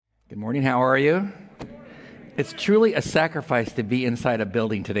Good morning. How are you? It's truly a sacrifice to be inside a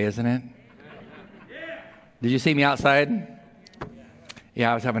building today, isn't it? Did you see me outside?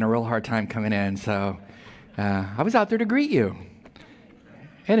 Yeah, I was having a real hard time coming in, so I was out there to greet you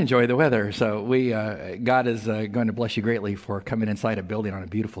and enjoy the weather. So God is going to bless you greatly for coming inside a building on a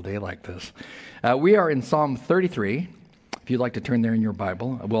beautiful day like this. We are in Psalm 33. If you'd like to turn there in your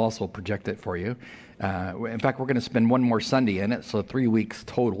Bible, we'll also project it for you. In fact, we're going to spend one more Sunday in it, so 3 weeks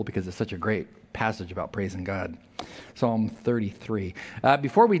total because it's such a great passage about praising God. Psalm 33.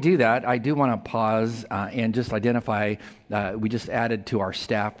 Before we do that, I do want to pause and just identify, we just added to our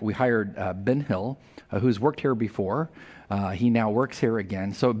staff, we hired Ben Hill, who's worked here before. He now works here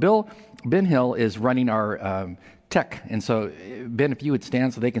again. So Ben Hill is running our tech. And so, Ben, if you would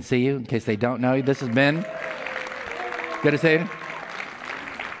stand so they can see you, in case they don't know you. This is Ben. Good to see you.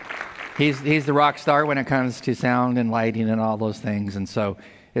 He's the rock star when it comes to sound and lighting and all those things. And so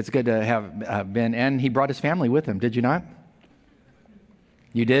it's good to have Ben. And he brought his family with him. Did you not?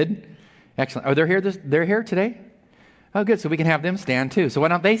 You did? Excellent. Oh, they're here. They're here today? Oh, good. So we can have them stand too. So why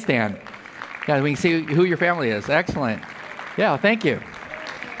don't they stand? Yeah, we can see who your family is. Excellent. Yeah, thank you.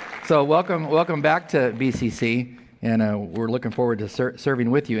 So welcome back to BCC. And we're looking forward to serving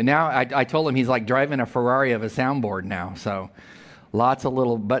with you. And now I told him he's like driving a Ferrari of a soundboard now. So lots of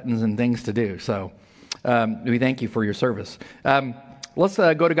little buttons and things to do. So we thank you for your service. Let's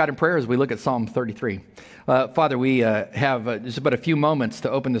go to God in prayer as we look at Psalm 33. Father, we have just about a few moments to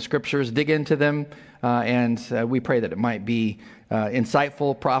open the scriptures, dig into them, and we pray that it might be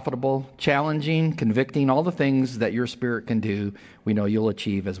insightful, profitable, challenging, convicting, all the things that your Spirit can do, we know you'll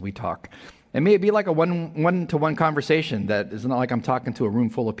achieve as we talk. And may it be like a one-to-one conversation that is not like I'm talking to a room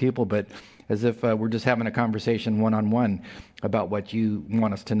full of people, but as if we're just having a conversation one-on-one about what you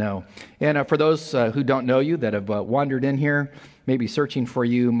want us to know. And for those who don't know you, that have wandered in here, maybe searching for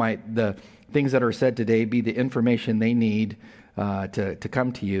you, might the things that are said today be the information they need to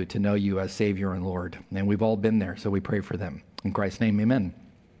come to you, to know you as Savior and Lord. And we've all been there, so we pray for them. In Christ's name, amen.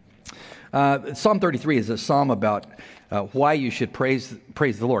 Psalm 33 is a psalm about why you should praise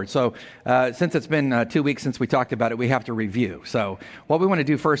the Lord. So since it's been 2 weeks since we talked about it, we have to review. So what we want to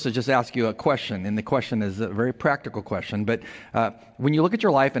do first is just ask you a question. And the question is a very practical question. But when you look at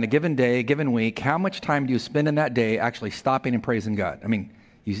your life in a given day, a given week, how much time do you spend in that day actually stopping and praising God? I mean,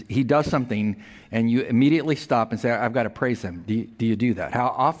 he does something and you immediately stop and say, I've got to praise him. Do you do that? How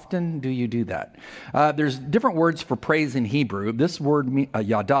often do you do that? There's different words for praise in Hebrew. This word,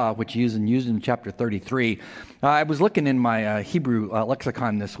 yada, which is used in chapter 33. I was looking in my Hebrew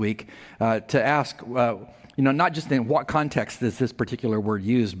lexicon this week to ask, not just in what context is this particular word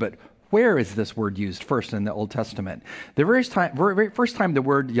used, but where is this word used first in the Old Testament? The very first time the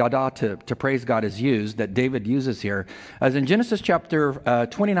word yada to praise God is used, that David uses here, is in Genesis chapter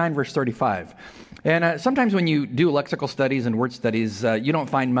 29, verse 35. And sometimes when you do lexical studies and word studies, you don't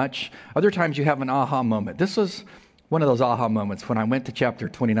find much. Other times you have an aha moment. This was one of those aha moments when I went to chapter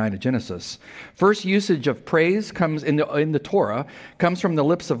 29 of Genesis. First usage of praise comes in the Torah, comes from the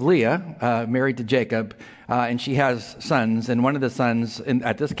lips of Leah, married to Jacob, and she has sons. And one of the sons,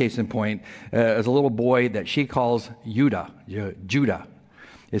 at this case in point, is a little boy that she calls Judah. Judah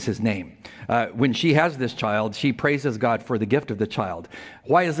is his name. When she has this child, she praises God for the gift of the child.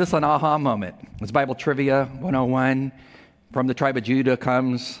 Why is this an aha moment? It's Bible Trivia 101. From the tribe of Judah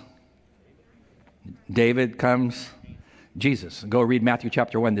comes David, comes Jesus. Go read Matthew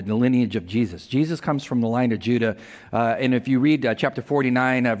chapter 1, the lineage of Jesus. Jesus comes from the line of Judah. And if you read chapter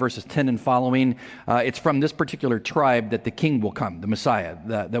 49, verses 10 and following, it's from this particular tribe that the king will come, the Messiah,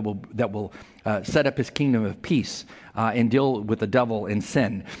 that will set up his kingdom of peace and deal with the devil and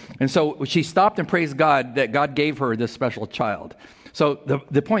sin. And so she stopped and praised God that God gave her this special child. So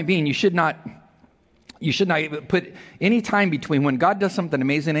the point being, you should not put any time between when God does something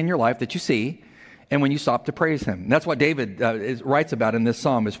amazing in your life that you see and when you stop to praise him. That's what David writes about in this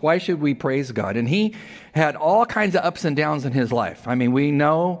psalm, is why should we praise God? And he had all kinds of ups and downs in his life. I mean, we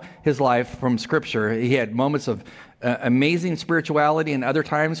know his life from Scripture. He had moments of amazing spirituality and other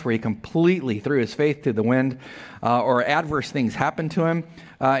times where he completely threw his faith to the wind or adverse things happened to him.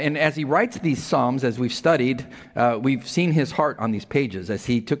 And as he writes these psalms, as we've studied, we've seen his heart on these pages as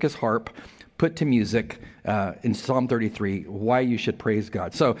he took his harp, put to music in Psalm 33, why you should praise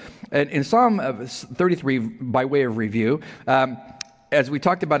God. So in Psalm 33, by way of review, as we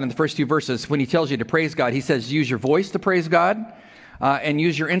talked about in the first 2 verses, when he tells you to praise God, he says use your voice to praise God and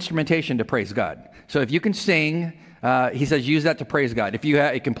use your instrumentation to praise God. So if you can sing, He says, use that to praise God. If you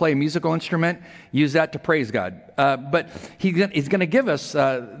can play a musical instrument, use that to praise God. But he's going to give us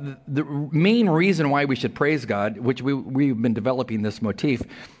the main reason why we should praise God, which we've been developing this motif,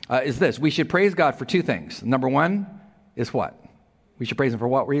 is this. We should praise God for two things. Number one is what? We should praise him for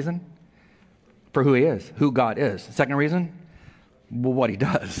what reason? For who he is, who God is. The second reason? Well, what he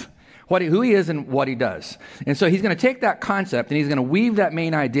does. Who he is and what he does. And so he's going to take that concept and he's going to weave that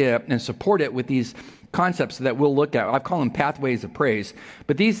main idea and support it with these concepts that we'll look at. I call them pathways of praise.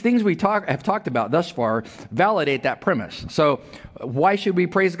 But these things we have talked about thus far validate that premise. So why should we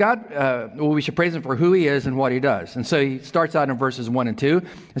praise God? Well, we should praise him for who he is and what he does. And so he starts out in verses 1 and 2.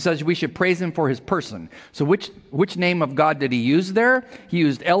 It says we should praise him for his person. So which name of God did he use there? He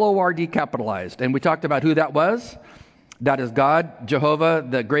used L-O-R-D capitalized. And we talked about who that was. That is God, Jehovah,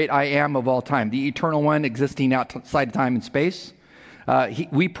 the great I am of all time, the eternal one existing outside of time and space.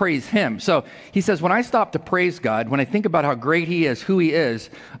 We praise him. So he says, when I stop to praise God, when I think about how great he is, who he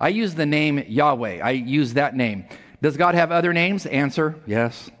is, I use the name Yahweh. I use that name. Does God have other names? Answer,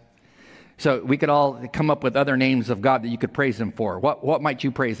 yes. So we could all come up with other names of God that you could praise him for. What might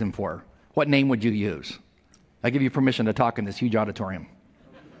you praise him for? What name would you use? I give you permission to talk in this huge auditorium.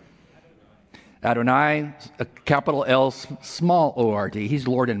 Adonai, a capital L, small O-R-D. He's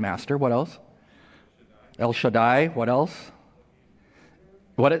Lord and Master. What else? El Shaddai. What else?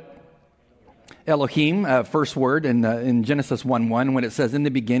 Elohim, first word in Genesis 1:1, when it says, in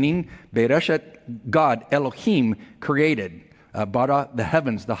the beginning, Bereshet, God, Elohim, created, bara, the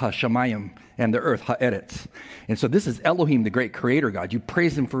heavens, the Hashemayim, and the earth, Ha'eretz. And so this is Elohim, the great creator God. You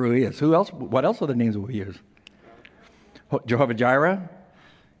praise him for who he is. Who else? What else are the names we use? Jehovah Jireh.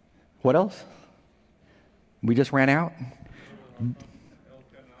 What else? We just ran out.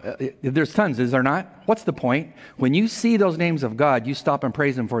 There's tons, is there not? What's the point? When you see those names of God, you stop and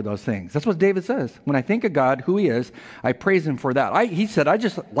praise him for those things. That's what David says. When I think of God, who he is, I praise him for that. He said, I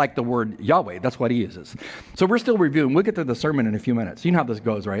just like the word Yahweh. That's what he uses. So we're still reviewing. We'll get to the sermon in a few minutes. You know how this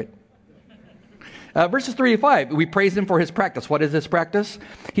goes, right? Verses 3 to 5, we praise him for his practice. What is this practice?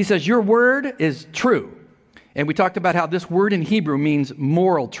 He says, your word is true. And we talked about how this word in Hebrew means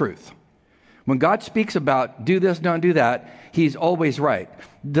moral truth. When God speaks about do this, don't do that, he's always right.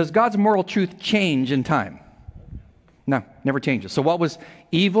 Does God's moral truth change in time? No, never changes. So what was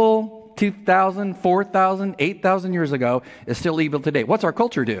evil 2,000, 4,000, 8,000 years ago is still evil today. What's our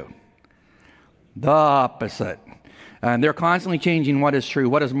culture do? The opposite. And they're constantly changing what is true,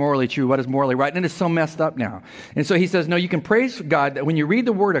 what is morally true, what is morally right. And it's so messed up now. And so he says, no, you can praise God that when you read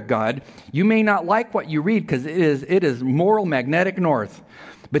the word of God, you may not like what you read because it is moral magnetic north.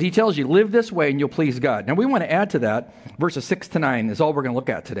 But he tells you, live this way and you'll please God. Now we want to add to that, verses 6 to 9 is all we're going to look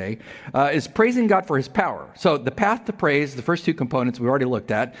at today, is praising God for his power. So the path to praise, the first two components we already looked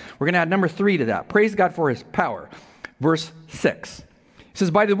at. We're going to add number 3 to that. Praise God for his power. Verse 6. It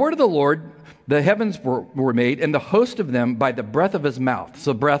says, by the word of the Lord, the heavens were made, and the host of them by the breath of his mouth.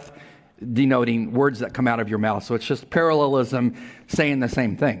 So breath denoting words that come out of your mouth. So it's just parallelism saying the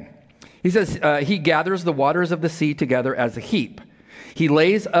same thing. He says, he gathers the waters of the sea together as a heap. He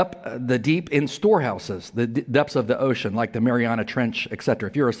lays up the deep in storehouses, the depths of the ocean, like the Mariana Trench, etc.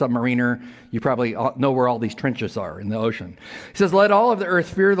 If you're a submariner, you probably know where all these trenches are in the ocean. He says, let all of the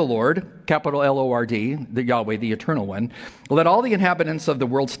earth fear the Lord, capital L-O-R-D, the Yahweh, the eternal one. Let all the inhabitants of the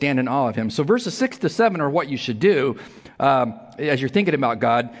world stand in awe of him. So verses 6 to 7 are what you should do as you're thinking about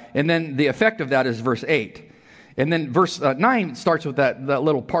God. And then the effect of that is verse 8. And then verse 9 starts with that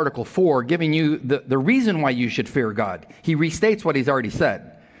little particle 4, giving you the reason why you should fear God. He restates what he's already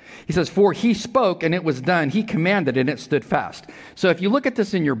said. He says, for he spoke and it was done. He commanded and it stood fast. So if you look at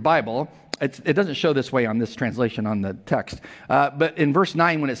this in your Bible, it doesn't show this way on this translation on the text. But in verse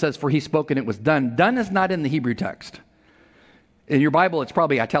 9, when it says, for he spoke and it was done, done is not in the Hebrew text. In your Bible, it's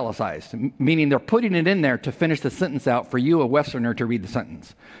probably italicized, meaning they're putting it in there to finish the sentence out for you, a Westerner, to read the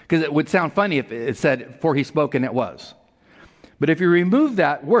sentence. Because it would sound funny if it said, for he spoke and it was. But if you remove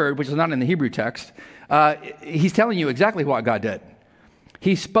that word, which is not in the Hebrew text, he's telling you exactly what God did.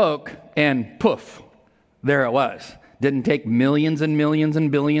 He spoke and poof, there it was. Didn't take millions and millions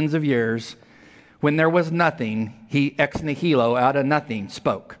and billions of years. When there was nothing, he ex nihilo, out of nothing,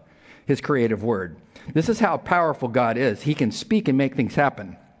 spoke his creative word. This is how powerful God is. He can speak and make things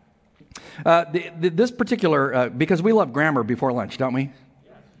happen. This particular, because we love grammar before lunch, don't we?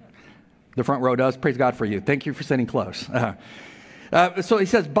 The front row does. Praise God for you. Thank you for sitting close. So he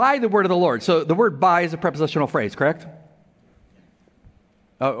says, by the word of the Lord. So the word by is a prepositional phrase, correct?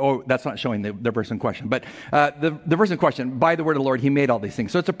 Oh, that's not showing the verse in question. But the verse in question, by the word of the Lord, he made all these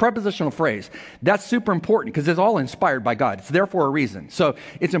things. So it's a prepositional phrase. That's super important because it's all inspired by God. It's there for a reason. So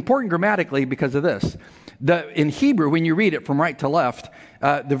it's important grammatically because of this. In Hebrew, when you read it from right to left,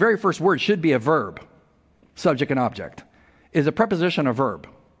 the very first word should be a verb, subject and object. Is a preposition a verb?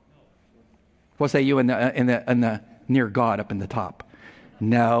 What say you in the near God up in the top?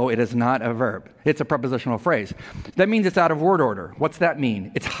 No, it is not a verb. It's a prepositional phrase. That means it's out of word order. What's that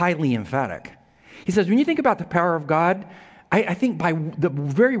mean? It's highly emphatic. He says, when you think about the power of God, I think by the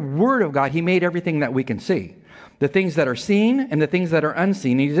very word of God, he made everything that we can see. The things that are seen and the things that are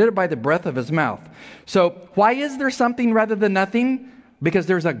unseen. He did it by the breath of his mouth. So why is there something rather than nothing? Because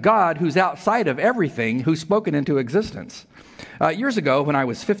there's a God who's outside of everything who's spoken into existence. Years ago, when I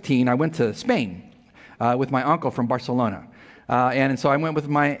was 15, I went to Spain with my uncle from Barcelona. And so I went with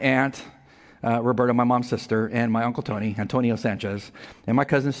my aunt, Roberta, my mom's sister, and my uncle Tony, Antonio Sanchez, and my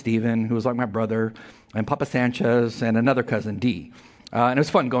cousin Stephen, who was like my brother, and Papa Sanchez, and another cousin, Dee. And it was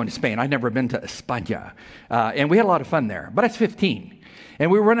fun going to Spain. I'd never been to España. And we had a lot of fun there. But I was 15. And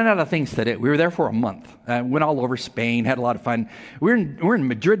we were running out of things to do. We were there for a month. Went all over Spain, had a lot of fun. We were in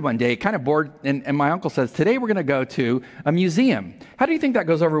Madrid one day, kind of bored, and my uncle says, today we're going to go to a museum. How do you think that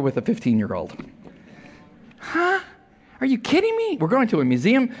goes over with a 15-year-old? Huh? Are you kidding me? We're going to a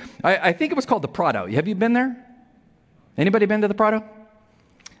museum. I think it was called the Prado. Have you been there? Anybody been to the Prado?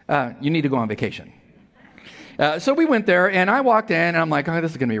 You need to go on vacation. So we went there, and I walked in, and I'm like, oh,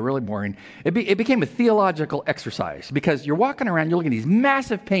 this is going to be really boring. It became a theological exercise because you're walking around, you're looking at these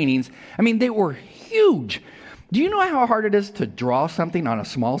massive paintings. I mean, they were huge. Do you know how hard it is to draw something on a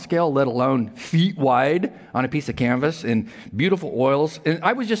small scale, let alone feet wide on a piece of canvas in beautiful oils? And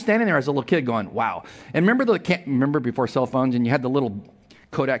I was just standing there as a little kid going, wow. And remember before cell phones and you had the little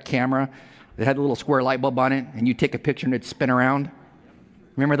Kodak camera that had the little square light bulb on it and you take a picture and it'd spin around?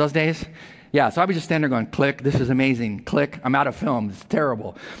 Remember those days? Yeah, so I was just standing there going, click, this is amazing. Click, I'm out of film. It's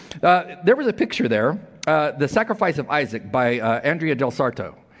terrible. There was a picture there, The Sacrifice of Isaac by Andrea Del Sarto.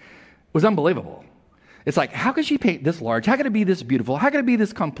 It was unbelievable. It's like, how could she paint this large? How could it be this beautiful? How could it be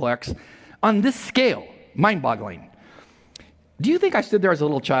this complex on this scale? Mind-boggling. Do you think I stood there as a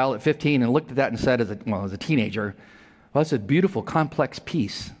little child at 15 and looked at that and said, as a teenager, well, it's a beautiful, complex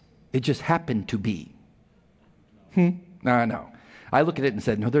piece. It just happened to be. No. I looked at it and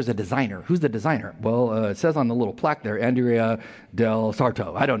said, no, there's a designer. Who's the designer? Well, it says on the little plaque there, Andrea Del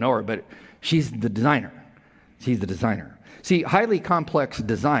Sarto. I don't know her, but she's the designer. She's the designer. See, highly complex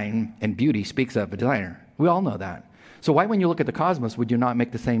design and beauty speaks of a designer. We all know that. So why, when you look at the cosmos, would you not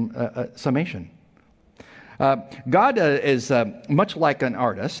make the same summation? God is much like an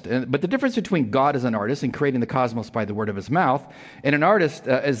artist, but the difference between God as an artist and creating the cosmos by the word of his mouth and an artist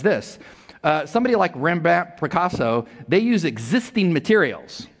is this. Somebody like Rembrandt, Picasso, they use existing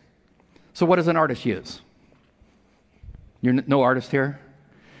materials. So what does an artist use? You're no artist here?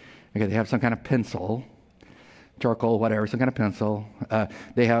 Okay, they have some kind of pencil, charcoal, whatever, some kind of pencil.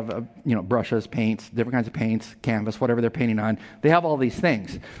 They have, brushes, paints, different kinds of paints, canvas, whatever they're painting on. They have all these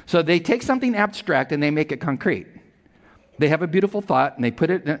things. So they take something abstract and they make it concrete. They have a beautiful thought and they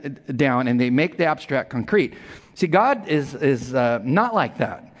put it down and they make the abstract concrete. See, God is not like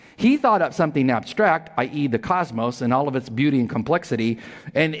that. He thought up something abstract, i.e. the cosmos and all of its beauty and complexity,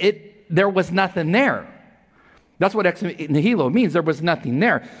 and there was nothing there. That's what ex nihilo means. There was nothing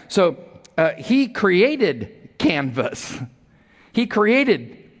there. So he created canvas. He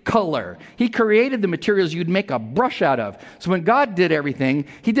created color. He created the materials you'd make a brush out of. So when God did everything,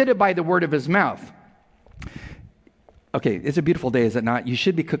 he did it by the word of his mouth. Okay, it's a beautiful day, is it not? You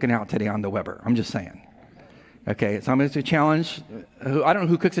should be cooking out today on the Weber. I'm just saying. Okay, so I'm going to challenge. I don't know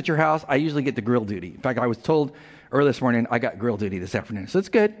who cooks at your house. I usually get the grill duty. In fact, I was told early this morning I got grill duty this afternoon. So it's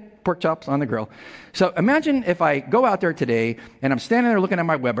good. Pork chops on the grill. So imagine if I go out there today and I'm standing there looking at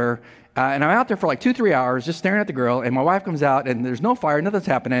my Weber and I'm out there for like 2-3 hours just staring at the grill, and my wife comes out and there's no fire, nothing's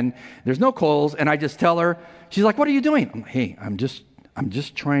happening, there's no coals, and I just tell her, she's like, what are you doing? I'm like, hey, I'm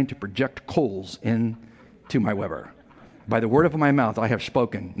just trying to project coals into my Weber. By the word of my mouth I have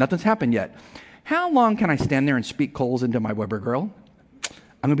spoken. Nothing's happened yet. How long can I stand there and speak coals into my Weber grill?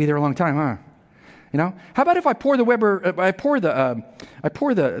 I'm going to be there a long time, huh? How about if I pour the Weber, I pour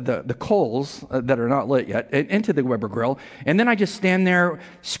the coals that are not lit yet into the Weber grill, and then I just stand there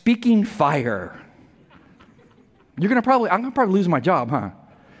speaking fire. I'm going to probably lose my job, huh?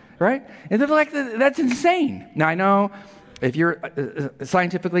 Right? And they're like, that's insane. Now I know if you're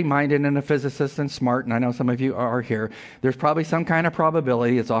scientifically minded and a physicist and smart, and I know some of you are here, there's probably some kind of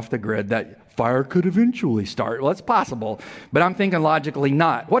probability, it's off the grid, that fire could eventually start. Well, it's possible, but I'm thinking logically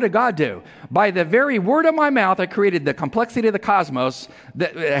not. What did God do? By the very word of my mouth, I created the complexity of the cosmos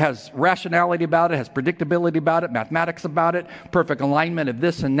that has rationality about it, has predictability about it, mathematics about it, perfect alignment of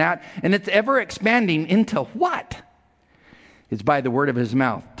this and that, and it's ever expanding into what? It's by the word of his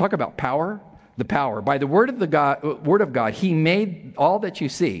mouth. Talk about power. The power. By the word of God, he made all that you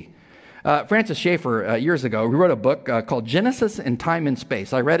see. Francis Schaeffer, years ago, he wrote a book called Genesis in Time and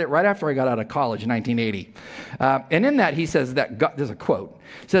Space. I read it right after I got out of college in 1980. And in that, he says that God, there's a quote,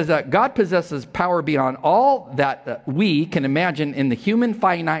 says that God possesses power beyond all that we can imagine in the human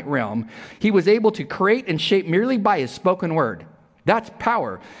finite realm. He was able to create and shape merely by his spoken word. That's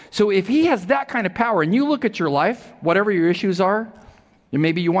power. So if he has that kind of power, and you look at your life, whatever your issues are, and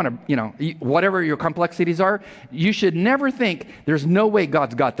maybe you want to, whatever your complexities are, you should never think there's no way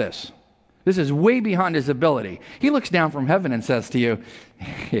God's got this. This is way beyond his ability. He looks down from heaven and says to you,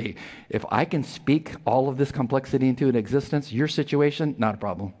 hey, if I can speak all of this complexity into an existence, your situation, not a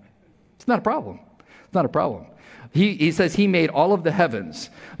problem. It's not a problem. It's not a problem. He says he made all of the heavens.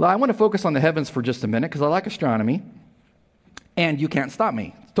 Well, I want to focus on the heavens for just a minute because I like astronomy, and you can't stop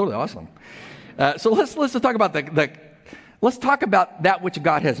me. It's totally awesome. So let's just talk about let's talk about that which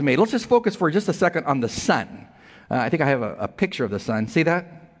God has made. Let's just focus for just a second on the sun. I think I have a picture of the sun. See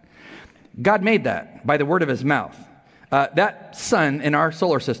that? God made that by the word of his mouth. That sun in our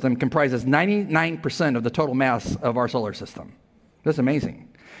solar system comprises 99% of the total mass of our solar system. That's amazing.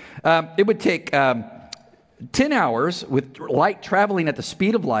 It would take 10 hours with light traveling at the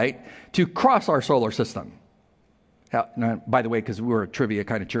speed of light to cross our solar system. By the way, because we're a trivia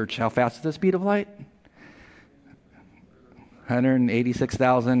kind of church, how fast is the speed of light?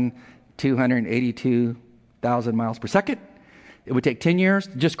 186,282,000 miles per second. It would take 10 years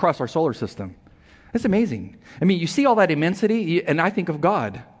to just cross our solar system. That's amazing. I mean, you see all that immensity, and I think of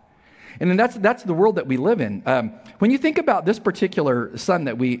God. And then that's the world that we live in. When you think about this particular sun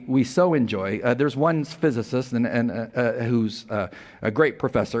that we so enjoy, there's one physicist who's a great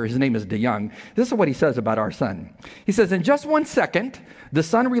professor. His name is DeYoung. This is what he says about our sun. He says, in just 1 second, the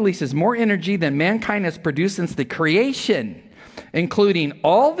sun releases more energy than mankind has produced since the creation, including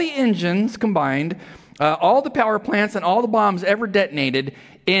all the engines combined, all the power plants, and all the bombs ever detonated.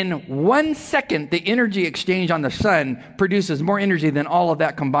 In 1 second, the energy exchange on the sun produces more energy than all of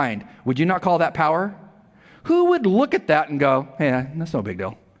that combined. Would you not call that power? Who would look at that and go, hey, that's no big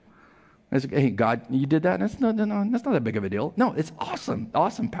deal? Hey, God, you did that? That's not that big of a deal. No, it's awesome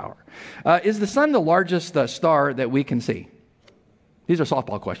power. Is the sun the largest star that we can see? These are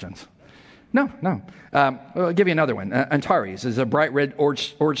softball questions. No. I'll give you another one. Antares is a bright red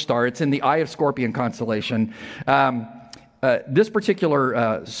orange star. It's in the Eye of Scorpion constellation. This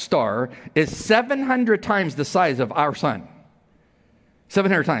particular star is 700 times the size of our sun.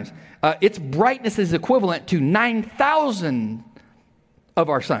 700 times. Its brightness is equivalent to 9,000 of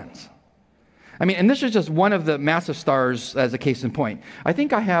our suns. I mean, and this is just one of the massive stars as a case in point. I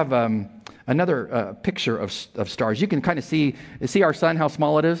think I have another picture of stars. You can kind of see our sun, how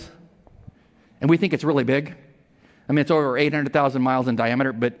small it is? And we think it's really big. I mean, it's over 800,000 miles in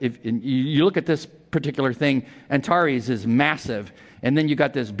diameter, but if you look at this particular thing, Antares is massive. And then you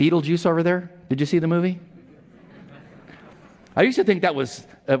got this Beetlejuice over there. Did you see the movie? I used to think that was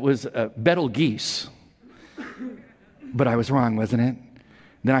Betelgeuse. But I was wrong, wasn't it?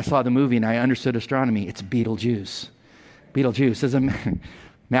 Then I saw the movie and I understood astronomy. It's Beetlejuice. Beetlejuice is a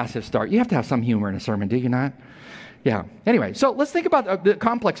massive star. You have to have some humor in a sermon, do you not? Yeah. Anyway, so let's think about the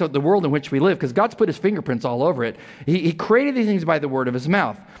complex of the world in which we live, because God's put his fingerprints all over it. He created these things by the word of his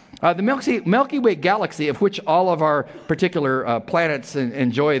mouth. The Milky Way galaxy, of which all of our particular planets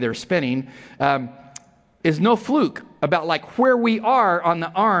enjoy their spinning, is no fluke about like where we are on the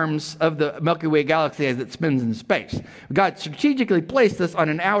arms of the Milky Way galaxy as it spins in space. God strategically placed us on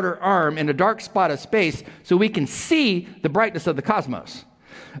an outer arm in a dark spot of space so we can see the brightness of the cosmos.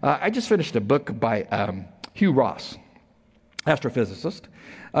 I just finished a book by Hugh Ross, astrophysicist,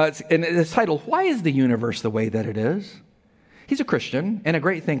 and it's titled, Why is the Universe the Way That It Is? He's a Christian and a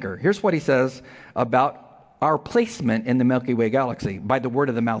great thinker. Here's what he says about our placement in the Milky Way galaxy by the word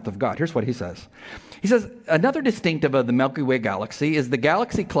of the mouth of God. Here's what he says. He says, another distinctive of the Milky Way galaxy is the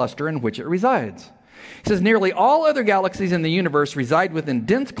galaxy cluster in which it resides. He says, nearly all other galaxies in the universe reside within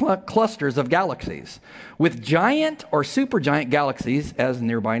dense clusters of galaxies, with giant or supergiant galaxies as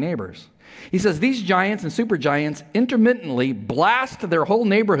nearby neighbors. He says these giants and supergiants intermittently blast their whole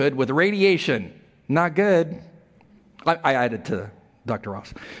neighborhood with radiation. Not good. I added to Dr.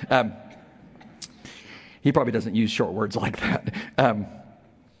 Ross. He probably doesn't use short words like that.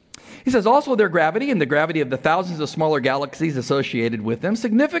 He says, also their gravity and the gravity of the thousands of smaller galaxies associated with them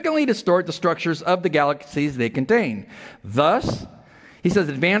significantly distort the structures of the galaxies they contain. Thus, he says,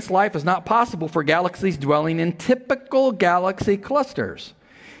 advanced life is not possible for galaxies dwelling in typical galaxy clusters.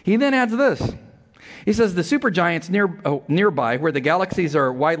 He then adds this. He says the supergiants nearby, where the galaxies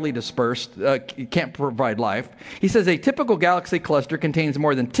are widely dispersed, can't provide life. He says a typical galaxy cluster contains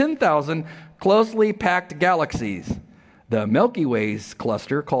more than 10,000 closely packed galaxies. The Milky Way's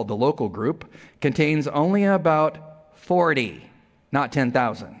cluster, called the local group, contains only about 40, not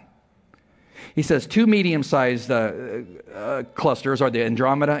 10,000. He says two medium-sized clusters are the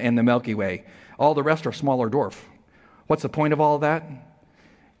Andromeda and the Milky Way. All the rest are smaller dwarf. What's the point of all of that?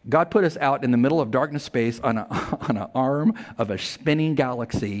 God put us out in the middle of darkness space on an arm of a spinning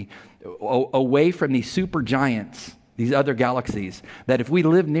galaxy away from these supergiants, these other galaxies, that if we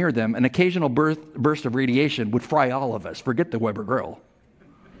lived near them, an occasional burst of radiation would fry all of us. Forget the Weber Grill.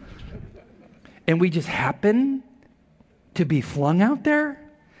 And we just happen to be flung out there?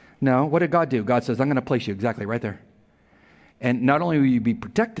 No. What did God do? God says, I'm going to place you exactly right there. And not only will you be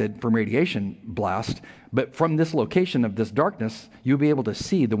protected from radiation blast, but from this location of this darkness, you'll be able to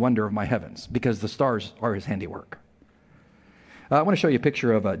see the wonder of my heavens, because the stars are his handiwork. I want to show you a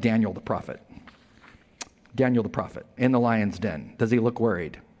picture of Daniel the prophet. Daniel the prophet in the lion's den. Does he look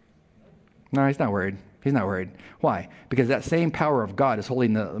worried? No, he's not worried. He's not worried. Why? Because that same power of God is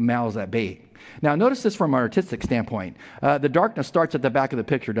holding the mouths at bay. Now, notice this from an artistic standpoint. The darkness starts at the back of the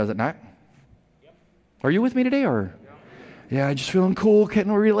picture, does it not? Yep. Are you with me today, or? Yeah, just feeling cool,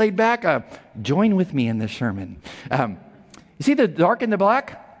 getting really laid back. Join with me in this sermon. You see the dark and the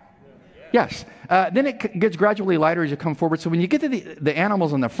black? Yes. Then it gets gradually lighter as you come forward. So when you get to the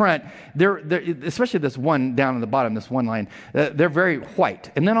animals on the front, they're especially this one down at the bottom, this one line, they're very white.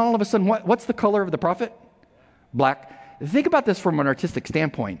 And then all of a sudden, what's the color of the prophet? Black. Think about this from an artistic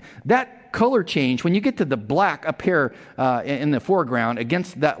standpoint. That color change, when you get to the black up here in the foreground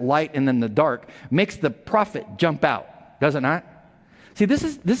against that light and then the dark, makes the prophet jump out. Does it not? See, this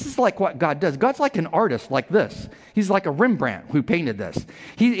is like what God does. God's like an artist like this. He's like a Rembrandt who painted this.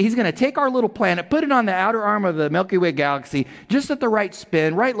 He's going to take our little planet, put it on the outer arm of the Milky Way galaxy, just at the right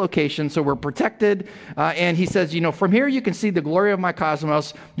spin, right location, so we're protected. And he says, from here you can see the glory of my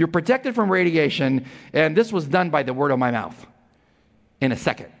cosmos. You're protected from radiation. And this was done by the word of my mouth in a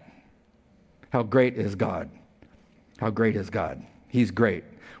second. How great is God? How great is God? He's great.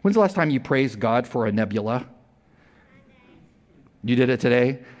 When's the last time you praised God for a nebula? You did it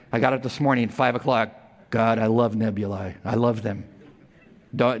today? I got up this morning at 5 o'clock. God, I love nebulae. I love them.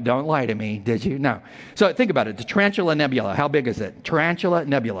 Don't lie to me, did you? No. So think about it. The Tarantula Nebula, how big is it? Tarantula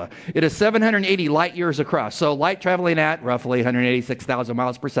Nebula. It is 780 light years across. So light traveling at roughly 186,000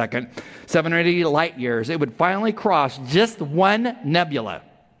 miles per second, 780 light years, it would finally cross just one nebula.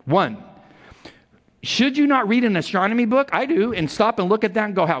 One. Should you not read an astronomy book? I do, and stop and look at that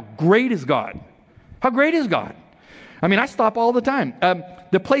and go, how great is God? How great is God? I mean, I stop all the time.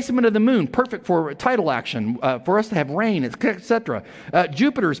 The placement of the moon, perfect for tidal action, for us to have rain, etc.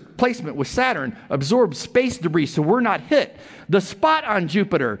 Jupiter's placement with Saturn absorbs space debris so we're not hit. The spot on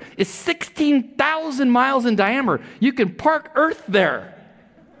Jupiter is 16,000 miles in diameter. You can park Earth there.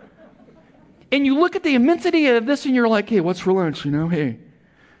 And you look at the immensity of this and you're like, hey, what's for lunch, Hey.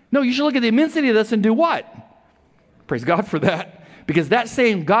 No, you should look at the immensity of this and do what? Praise God for that. Because that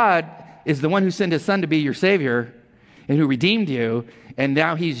same God is the one who sent his son to be your Savior and who redeemed you, and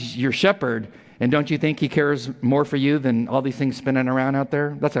now he's your shepherd. And don't you think he cares more for you than all these things spinning around out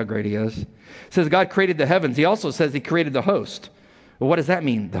there? That's how great he is. It says God created the heavens. He also says he created the host. Well, what does that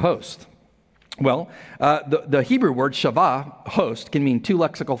mean, the host? Well, the Hebrew word shavah, host, can mean two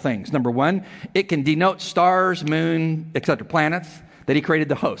lexical things. Number one, it can denote stars, moon, etc., planets, that he created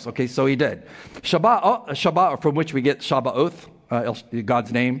the host. Okay, so he did. Shabbat, from which we get Shabbaoth,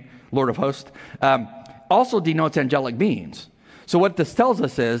 God's name, Lord of hosts, also denotes angelic beings. So what this tells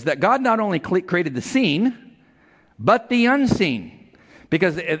us is that God not only created the seen, but the unseen.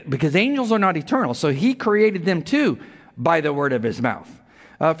 Because angels are not eternal. So he created them too by the word of his mouth.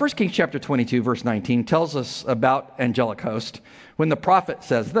 1 Kings chapter 22, verse 19 tells us about angelic host when the prophet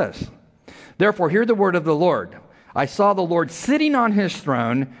says this. Therefore, hear the word of the Lord. I saw the Lord sitting on his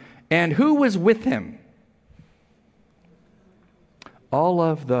throne, and who was with him? All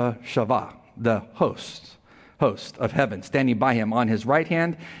of the Shavah, the host of heaven, standing by him on his right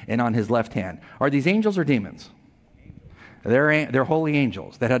hand and on his left hand. Are these angels or demons? They're holy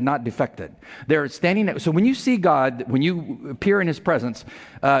angels that had not defected. They're standing. So when you see God, when you appear in his presence,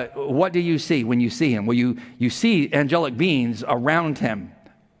 what do you see when you see him? Well, you see angelic beings around him,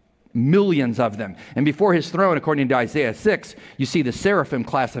 millions of them. And before his throne, according to Isaiah 6, you see the seraphim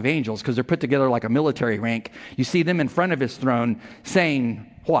class of angels, because they're put together like a military rank. You see them in front of his throne saying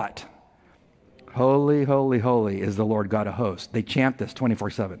what? Holy, holy, holy is the Lord God of hosts. They chant this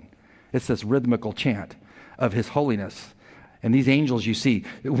 24/7. It's this rhythmical chant of his holiness. And these angels you see,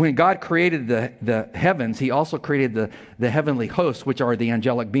 when God created the heavens, he also created the heavenly hosts, which are the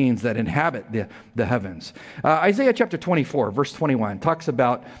angelic beings that inhabit the heavens. Isaiah chapter 24, verse 21, talks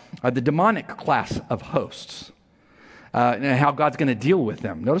about the demonic class of hosts and how God's going to deal with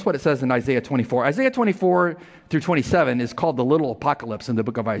them. Notice what it says in Isaiah 24. Isaiah 24 through 27 is called the little apocalypse in the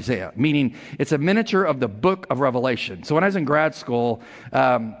book of Isaiah, meaning it's a miniature of the book of Revelation. So when I was in grad school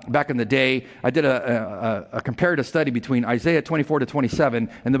back in the day, I did a comparative study between Isaiah 24 to 27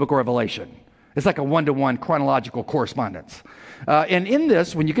 and the book of Revelation. It's like a one-to-one chronological correspondence. And in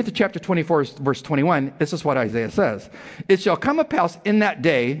this, when you get to chapter 24, verse 21, this is what Isaiah says. It shall come to pass in that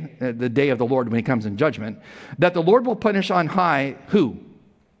day, the day of the Lord when he comes in judgment, that the Lord will punish on high who?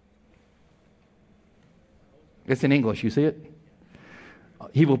 It's in English, you see it?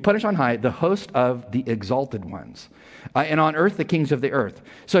 He will punish on high the host of the exalted ones, and on earth the kings of the earth.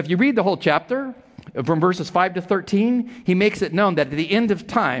 So if you read the whole chapter, from verses 5 to 13, he makes it known that at the end of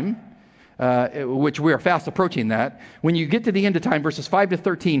time, which we are fast approaching that, when you get to the end of time, verses 5 to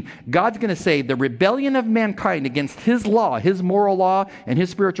 13, God's going to say the rebellion of mankind against his law, his moral law, and his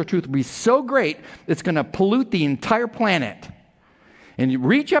spiritual truth will be so great, it's going to pollute the entire planet. And you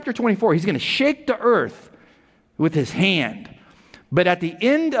read chapter 24, he's going to shake the earth with his hand. But at the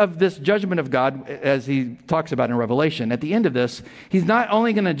end of this judgment of God, as he talks about in Revelation, at the end of this, he's not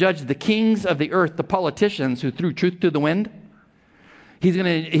only going to judge the kings of the earth, the politicians who threw truth to the wind, he's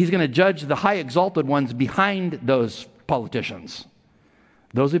going to judge the high exalted ones behind those politicians.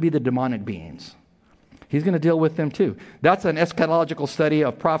 Those would be the demonic beings. He's going to deal with them too. That's an eschatological study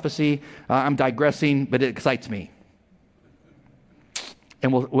of prophecy. I'm digressing, but it excites me.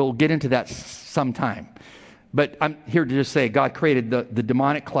 And we'll get into that sometime. But I'm here to just say God created the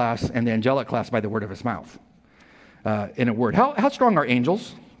demonic class and the angelic class by the word of his mouth. In a word. How strong are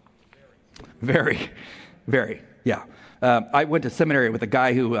angels? Very, very, yeah. I went to seminary with a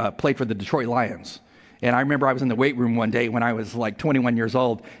guy who played for the Detroit Lions. And I remember I was in the weight room one day when I was like 21 years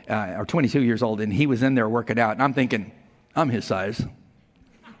old, or 22 years old, and he was in there working out. And I'm thinking, I'm his size.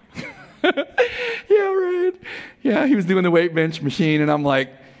 Yeah, right. Yeah, he was doing the weight bench machine, and I'm like,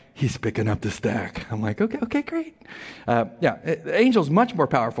 he's picking up the stack. I'm like, okay, great. The angel's much more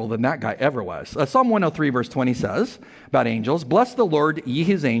powerful than that guy ever was. Psalm 103 verse 20 says about angels, bless the Lord, ye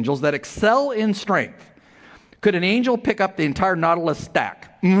his angels that excel in strength. Could an angel pick up the entire Nautilus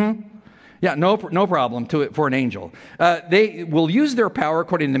stack? Mm-hmm. Yeah, no problem to it for an angel. They will use their power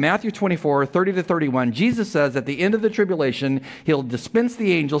according to Matthew 24, 30 to 31. Jesus says at the end of the tribulation, he'll dispense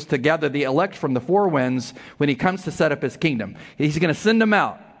the angels to gather the elect from the four winds when he comes to set up his kingdom. He's going to send them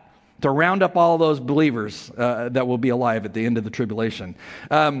out to round up all those believers that will be alive at the end of the tribulation.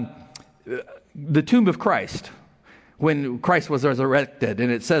 The tomb of Christ, when Christ was resurrected,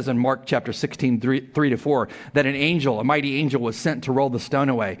 and it says in Mark chapter 16, 3 to 4, that a mighty angel was sent to roll the stone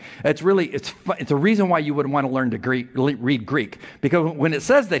away. It's a reason why you would want to learn to read Greek. Because when it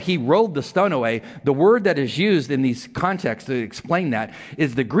says that he rolled the stone away, the word that is used in these contexts to explain that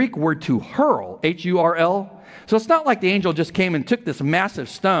is the Greek word to hurl, H-U-R-L. So it's not like the angel just came and took this massive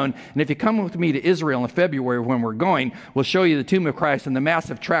stone, and if you come with me to Israel in February when we're going, we'll show you the tomb of Christ and the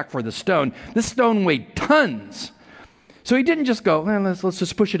massive track for the stone. This stone weighed tons. So he didn't just go, let's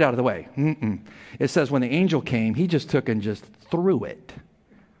just push it out of the way. It says when the angel came, he just took and just threw it.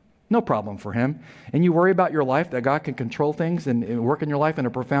 No problem for him. And you worry about your life, that God can control things and work in your life in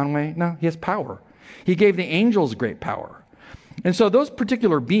a profound way? No, he has power. He gave the angels great power. And so those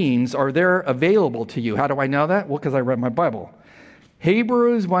particular beings are there available to you. How do I know that? Well, because I read my Bible.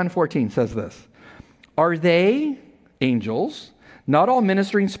 Hebrews 1:14 says this. Are they, angels, not all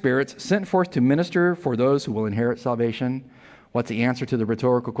ministering spirits sent forth to minister for those who will inherit salvation? What's the answer to the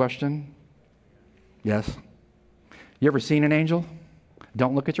rhetorical question? Yes. You ever seen an angel?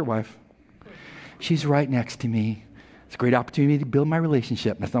 Don't look at your wife. She's right next to me. It's a great opportunity to build my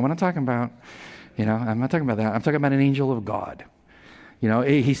relationship. That's not what I'm talking about. I'm not talking about that. I'm talking about an angel of God.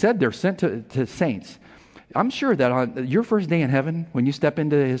 He said they're sent to saints. I'm sure that on your first day in heaven, when you step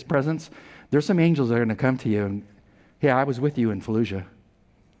into his presence, there's some angels that are going to come to you. And, yeah, I was with you in Fallujah.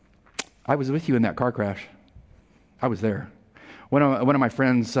 I was with you in that car crash. I was there. One of my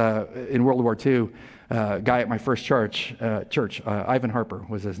friends in World War II, a guy at my first church, Ivan Harper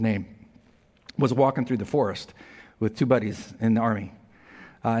was his name, was walking through the forest with two buddies in the army.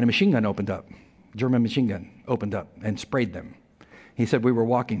 And a machine gun opened up. German machine gun opened up and sprayed them. He said we were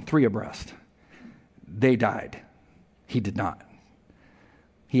walking 3 abreast. They died. He did not.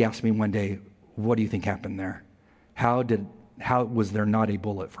 He asked me one day, what do you think happened there? How was there not a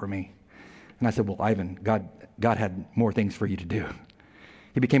bullet for me? And I said, well, Ivan, God had more things for you to do.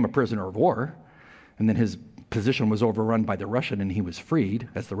 He became a prisoner of war, and then his position was overrun by the Russian, and he was freed,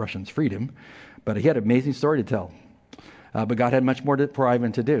 as the Russians freed him. But he had an amazing story to tell. But God had much more for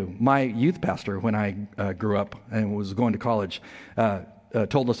Ivan to do. My youth pastor, when I grew up and was going to college,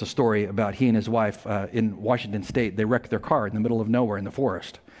 told us a story about he and his wife in Washington State. They wrecked their car in the middle of nowhere in the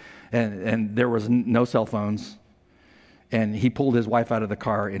forest. And there was no cell phones. And he pulled his wife out of the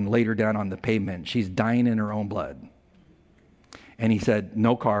car and laid her down on the pavement. She's dying in her own blood. And he said,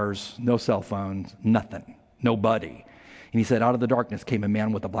 no cars, no cell phones, nothing, nobody. And he said, out of the darkness came a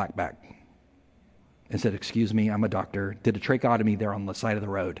man with a black bag and said, excuse me, I'm a doctor. Did a tracheotomy there on the side of the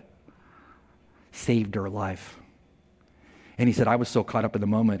road. Saved her life. And he said, I was so caught up in the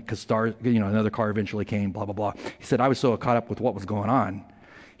moment because another car eventually came, blah, blah, blah. He said, I was so caught up with what was going on.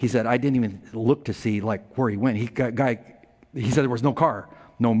 He said, I didn't even look to see where he went. He said there was no car,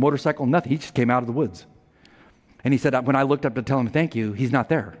 no motorcycle, nothing. He just came out of the woods. And he said, when I looked up to tell him thank you, he's not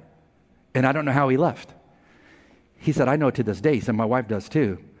there. And I don't know how he left. He said, I know to this day. He said, my wife does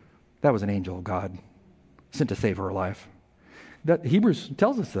too. That was an angel of God sent to save her life. That Hebrews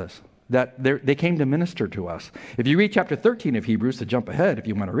tells us this, that they came to minister to us. If you read chapter 13 of Hebrews, to jump ahead if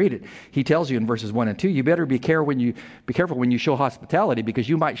you want to read it, he tells you in verses 1 and 2, you better be careful when you show hospitality, because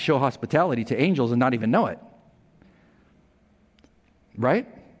you might show hospitality to angels and not even know it. Right?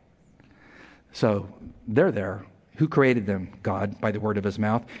 So they're there. Who created them? God, by the word of his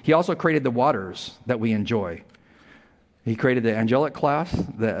mouth. He also created the waters that we enjoy. He created the angelic class,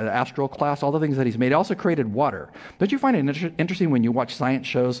 the astral class, all the things that he's made. He also created water. Don't you find it interesting when you watch science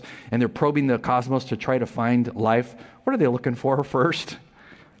shows and they're probing the cosmos to try to find life? What are they looking for first?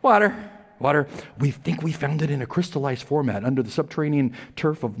 Water. We think we found it in a crystallized format under the subterranean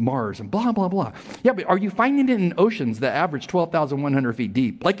turf of Mars and blah, blah, blah. Yeah, but are you finding it in oceans that average 12,100 feet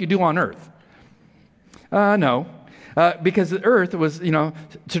deep, like you do on Earth? No. Because the earth was,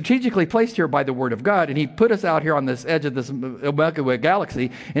 strategically placed here by the word of God, and he put us out here on this edge of this Milky Way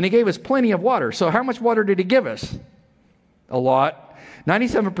galaxy, and he gave us plenty of water. So how much water did he give us? A lot.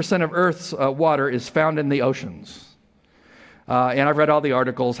 97% of Earth's water is found in the oceans. And I've read all the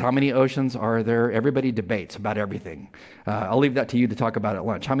articles. How many oceans are there? Everybody debates about everything. I'll leave that to you to talk about at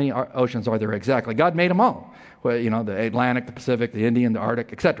lunch. How many oceans are there exactly? God made them all. Well, the Atlantic, the Pacific, the Indian, the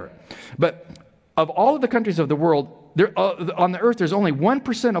Arctic, etc. But of all of the countries of the world, on the earth, there's only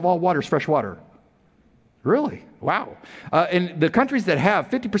 1% of all water is fresh water. Really? Wow. And the countries that have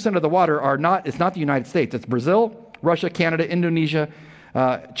 50% of the water it's not the United States. It's Brazil, Russia, Canada, Indonesia,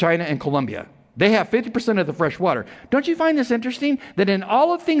 China, and Colombia. They have 50% of the fresh water. Don't you find this interesting? That in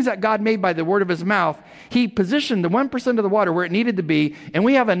all of things that God made by the word of his mouth, he positioned the 1% of the water where it needed to be, and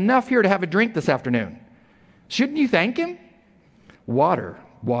we have enough here to have a drink this afternoon. Shouldn't you thank him? Water.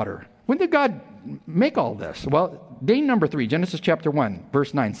 When did God make all this? Well, day number 3, Genesis chapter 1,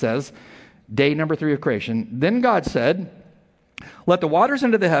 verse 9 says, day number 3 of creation, then God said, let the waters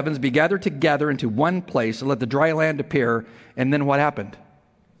under the heavens be gathered together into one place, and let the dry land appear. And then what happened?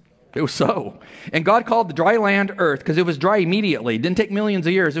 It was so. And God called the dry land earth, because it was dry immediately. It didn't take millions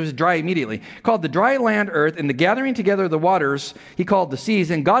of years. It was dry immediately. Called the dry land earth, and the gathering together of the waters, he called the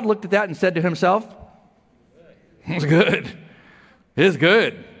seas. And God looked at that and said to himself, it was good. It is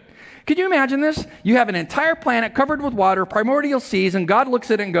good. Could you imagine this? You have an entire planet covered with water, primordial seas, and God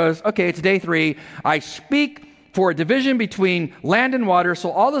looks at it and goes, okay, it's day 3. I speak for a division between land and water,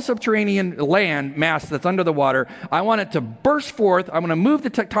 so all the subterranean land mass that's under the water, I want it to burst forth. I'm going to move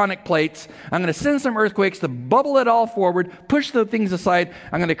the tectonic plates. I'm going to send some earthquakes to bubble it all forward, push the things aside.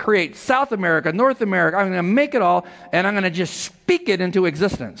 I'm going to create South America, North America. I'm going to make it all, and I'm going to just speak it into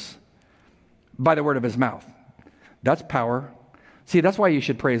existence by the word of his mouth. That's power. See, that's why you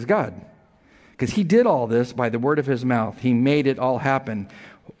should praise God, because he did all this by the word of his mouth. He made it all happen.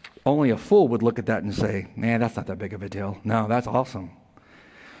 Only a fool would look at that and say, man, that's not that big of a deal. No, that's awesome.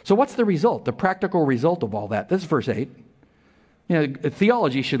 So what's the result, the practical result of all that? This is verse 8.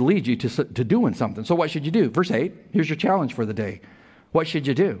 Theology should lead you to doing something. So what should you do? Verse 8, here's your challenge for the day. What should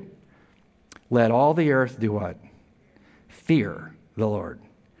you do? Let all the earth do what? Fear the Lord.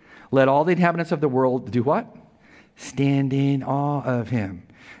 Let all the inhabitants of the world do what? Stand in awe of him.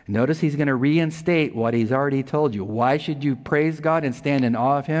 Notice he's going to reinstate what he's already told you. Why should you praise God and stand in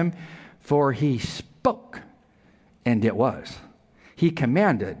awe of him? For he spoke, and it was. He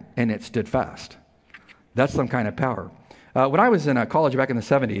commanded, and it stood fast. That's some kind of power. When I was in college back in the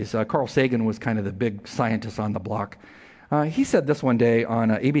 70s, Carl Sagan was kind of the big scientist on the block. He said this one day on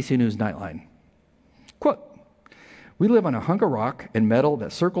ABC News Nightline. Quote, "We live on a hunk of rock and metal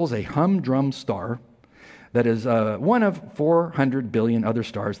that circles a humdrum star that is one of 400 billion other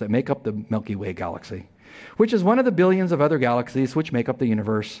stars that make up the Milky Way galaxy, which is one of the billions of other galaxies which make up the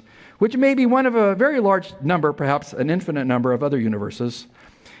universe, which may be one of a very large number, perhaps an infinite number of other universes."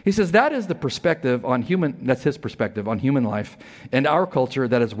 He says that is the perspective on that's his perspective on human life and our culture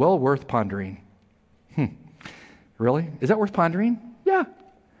that is well worth pondering. Really? Is that worth pondering? Yeah.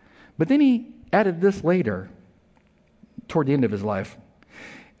 But then he added this later, toward the end of his life.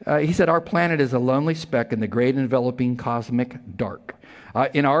 He said, "Our planet is a lonely speck in the great enveloping cosmic dark.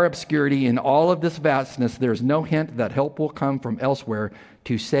 In our obscurity, in all of this vastness, there's no hint that help will come from elsewhere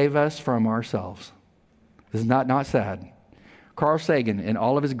to save us from ourselves." This is not sad. Carl Sagan, in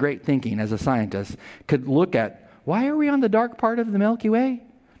all of his great thinking as a scientist, could look at, why are we on the dark part of the Milky Way?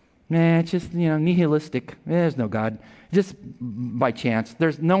 It's just, nihilistic. There's no God. Just by chance.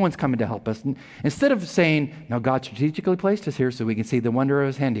 No one's coming to help us. Instead of saying, no, God strategically placed us here so we can see the wonder of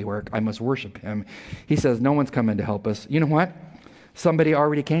his handiwork, I must worship him. He says, no one's coming to help us. You know what? Somebody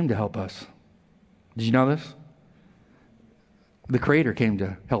already came to help us. Did you know this? The Creator came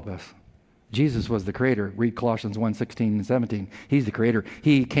to help us. Jesus was the Creator. Read Colossians 1:16 and 17. He's the Creator.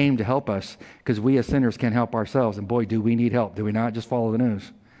 He came to help us because we as sinners can't help ourselves. And boy, do we need help. Do we not? Just follow the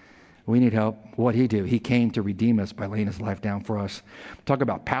news. We need help. What'd he do? He came to redeem us by laying his life down for us. Talk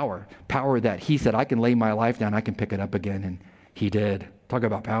about power. Power that he said, I can lay my life down, I can pick it up again. And he did. Talk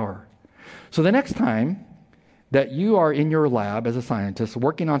about power. So the next time that you are in your lab as a scientist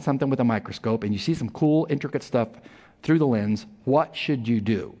working on something with a microscope and you see some cool, intricate stuff through the lens, what should you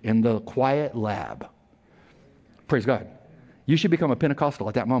do in the quiet lab? Praise God. You should become a Pentecostal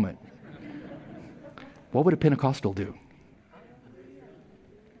at that moment. What would a Pentecostal do?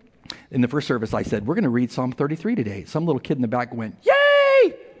 In the first service, I said, we're going to read Psalm 33 today. Some little kid in the back went,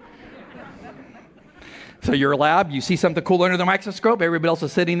 yay! So you're a lab, you see something cool under the microscope, everybody else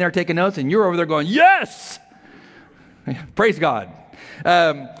is sitting there taking notes, and you're over there going, yes! Praise God.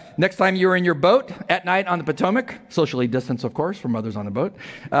 Next time you're in your boat at night on the Potomac, socially distanced, of course, from others on the boat,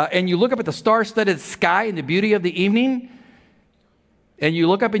 and you look up at the star-studded sky and the beauty of the evening, and you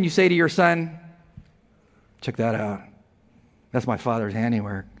look up and you say to your son, check that out. That's my Father's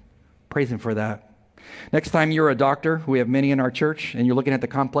handiwork. Praise him for that. Next time you're a doctor, we have many in our church, and you're looking at the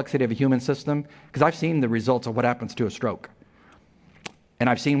complexity of a human system, because I've seen the results of what happens to a stroke. And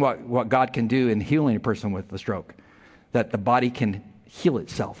I've seen what God can do in healing a person with a stroke, that the body can heal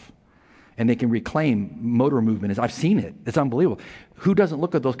itself, and they can reclaim motor movement. I've seen it. It's unbelievable. Who doesn't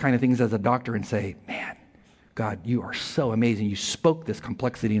look at those kind of things as a doctor and say, man, God, you are so amazing. You spoke this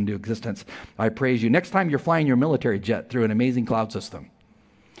complexity into existence. I praise you. Next time you're flying your military jet through an amazing cloud system,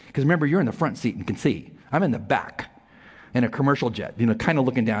 because remember, you're in the front seat and can see. I'm in the back in a commercial jet, kind of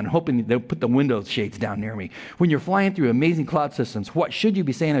looking down, hoping they'll put the window shades down near me. When you're flying through amazing cloud systems, what should you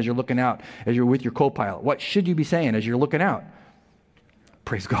be saying as you're looking out, as you're with your co-pilot? What should you be saying as you're looking out?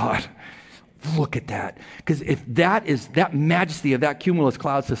 Praise God. Look at that. Because if that majesty of that cumulus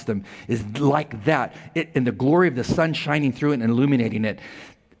cloud system is like that, and the glory of the sun shining through it and illuminating it,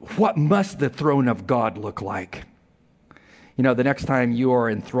 what must the throne of God look like? The next time you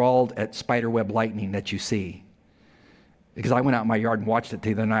are enthralled at spiderweb lightning that you see, because I went out in my yard and watched it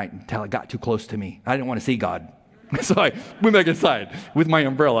the other night until it got too close to me. I didn't want to see God. So I went back inside with my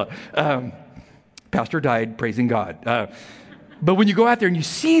umbrella. Pastor died praising God. But when you go out there and you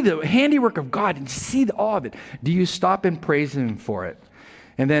see the handiwork of God and you see the awe of it, do you stop and praise him for it?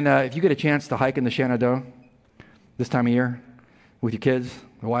 And then if you get a chance to hike in the Shenandoah this time of year with your kids,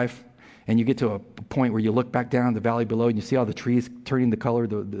 the wife, and you get to a point where you look back down the valley below and you see all the trees turning the color,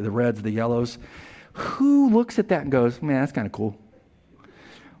 the reds, the yellows. Who looks at that and goes, man, that's kind of cool?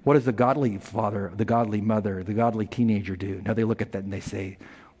 What does the godly father, the godly mother, the godly teenager do? Now they look at that and they say,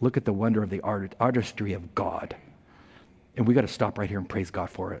 look at the wonder of the artistry of God. And we got to stop right here and praise God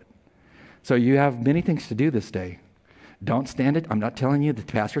for it. So you have many things to do this day. Don't stand it. I'm not telling you, the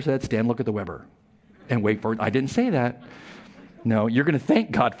pastor said, stand, look at the Weber and wait for it. I didn't say that. No, you're going to thank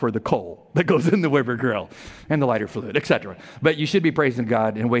God for the coal that goes in the Weber grill and the lighter fluid, etc. But you should be praising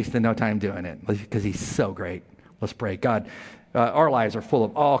God and wasting no time doing it because he's so great. Let's pray. God, our lives are full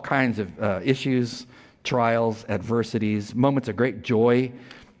of all kinds of issues, trials, adversities, moments of great joy.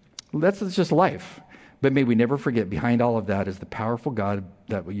 That's just life. But may we never forget, behind all of that is the powerful God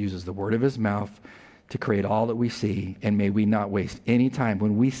that uses the word of his mouth to create all that we see. And may we not waste any time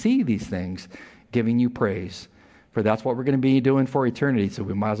when we see these things giving you praise. For that's what we're going to be doing for eternity, so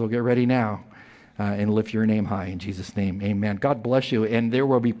we might as well get ready now. and lift your name high in Jesus' name. Amen. God bless you. And there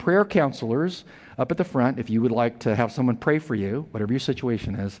will be prayer counselors up at the front. If you would like to have someone pray for you, whatever your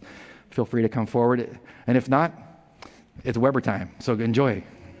situation is, feel free to come forward. And if not, it's Weber time. So enjoy.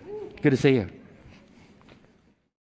 Good to see you.